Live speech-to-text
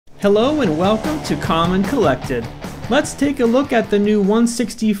Hello and welcome to Common Collected. Let's take a look at the new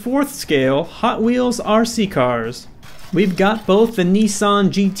 1/64th scale Hot Wheels RC cars. We've got both the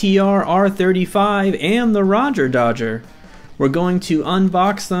Nissan GTR R35 and the Rodger Dodger. We're going to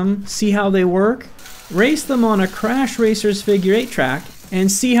unbox them, see how they work, race them on a Crash Racers figure 8 track,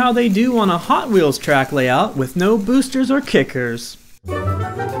 and see how they do on a Hot Wheels track layout with no boosters or kickers.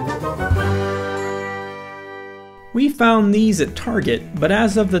 We found these at Target, but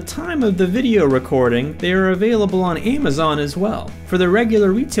as of the time of the video recording, they are available on Amazon as well, for the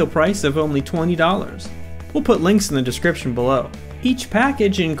regular retail price of only $20. We'll put links in the description below. Each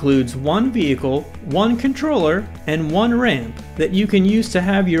package includes one vehicle, one controller, and one ramp that you can use to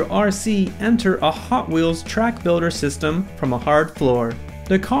have your RC enter a Hot Wheels track builder system from a hard floor.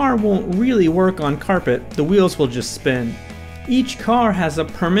 The car won't really work on carpet, the wheels will just spin. Each car has a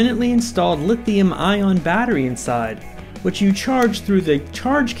permanently installed lithium-ion battery inside, which you charge through the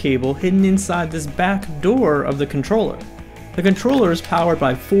charge cable hidden inside this back door of the controller. The controller is powered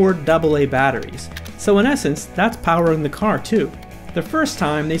by 4 AA batteries, so in essence, that's powering the car too. The first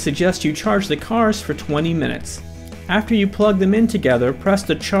time, they suggest you charge the cars for 20 minutes. After you plug them in together, press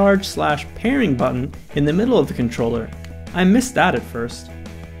the charge/pairing button in the middle of the controller. I missed that at first.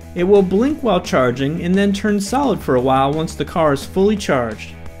 It will blink while charging and then turn solid for a while once the car is fully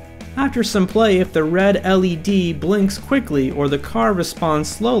charged. After some play, if the red LED blinks quickly or the car responds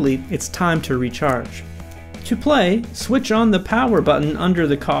slowly, it's time to recharge. To play, switch on the power button under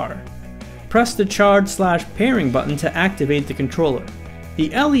the car. Press the charge/pairing button to activate the controller.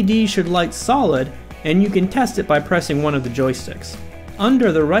 The LED should light solid, and you can test it by pressing one of the joysticks.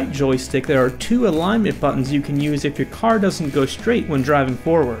 Under the right joystick, there are 2 alignment buttons you can use if your car doesn't go straight when driving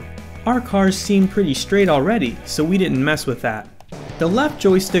forward. Our cars seem pretty straight already, so we didn't mess with that. The left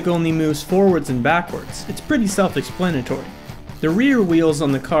joystick only moves forwards and backwards. It's pretty self-explanatory. The rear wheels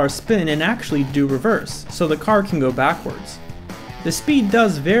on the car spin and actually do reverse, so the car can go backwards. The speed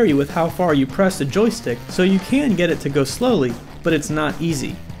does vary with how far you press the joystick, so you can get it to go slowly, but it's not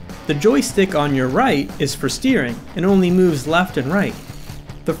easy. The joystick on your right is for steering and only moves left and right.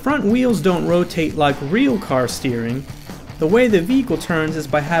 The front wheels don't rotate like real car steering. The way the vehicle turns is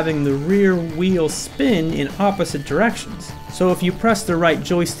by having the rear wheel spin in opposite directions. So if you press the right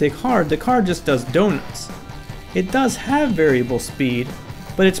joystick hard, the car just does donuts. It does have variable speed,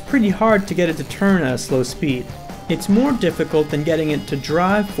 but it's pretty hard to get it to turn at a slow speed. It's more difficult than getting it to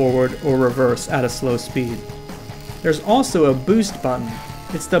drive forward or reverse at a slow speed. There's also a boost button.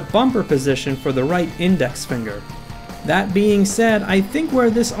 It's the bumper position for the right index finger. That being said, I think where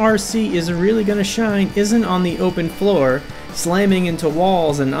this RC is really gonna shine isn't on the open floor, slamming into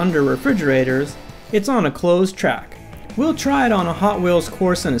walls and under refrigerators, it's on a closed track. We'll try it on a Hot Wheels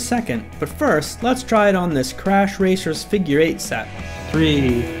course in a second, but first, let's try it on this Crash Racers figure 8 set.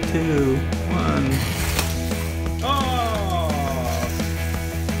 3, 2, 1. Oh!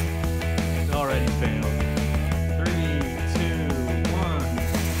 It's already failed. 3, 2, 1.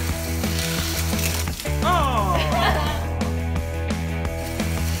 Oh!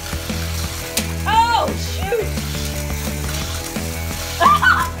 Oh, shoot!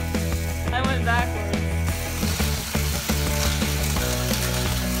 I went backwards.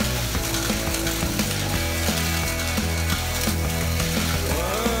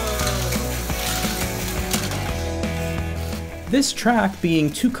 This track being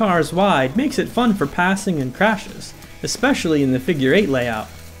 2 cars wide makes it fun for passing and crashes, especially in the figure 8 layout.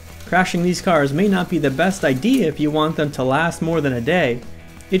 Crashing these cars may not be the best idea if you want them to last more than a day.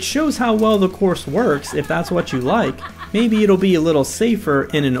 It shows how well the course works if that's what you like. Maybe it'll be a little safer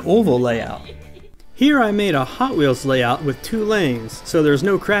in an oval layout. Here I made a Hot Wheels layout with 2 lanes, so there's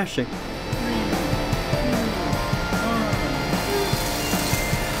no crashing.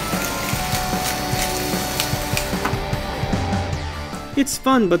 It's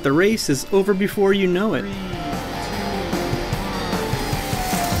fun, but the race is over before you know it.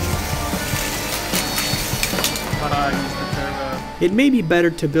 It may be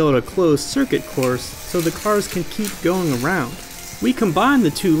better to build a closed circuit course so the cars can keep going around. We combine the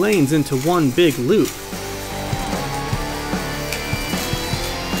 2 lanes into one big loop.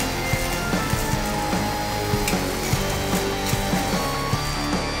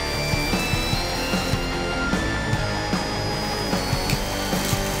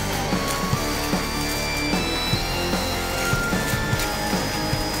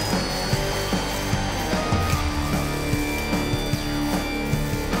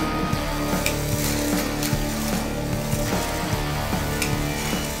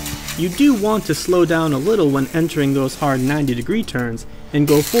 You do want to slow down a little when entering those hard 90-degree turns and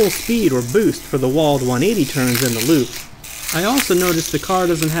go full speed or boost for the walled 180 turns in the loop. I also noticed the car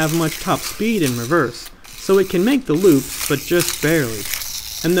doesn't have much top speed in reverse, so it can make the loop, but just barely.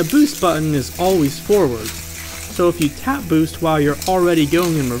 And the boost button is always forward, so if you tap boost while you're already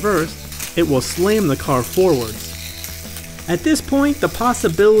going in reverse, it will slam the car forwards. At this point, the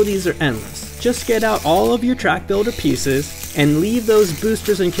possibilities are endless. Just get out all of your track builder pieces and leave those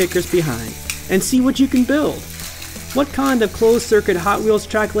boosters and kickers behind, and see what you can build. What kind of closed circuit Hot Wheels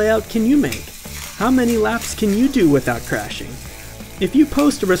track layout can you make? How many laps can you do without crashing? If you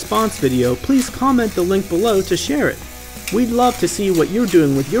post a response video, please comment the link below to share it. We'd love to see what you're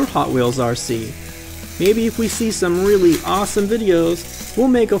doing with your Hot Wheels RC. Maybe if we see some really awesome videos, we'll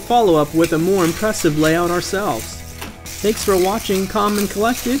make a follow-up with a more impressive layout ourselves. Thanks for watching Calm and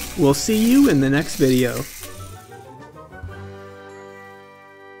Collected. We'll see you in the next video.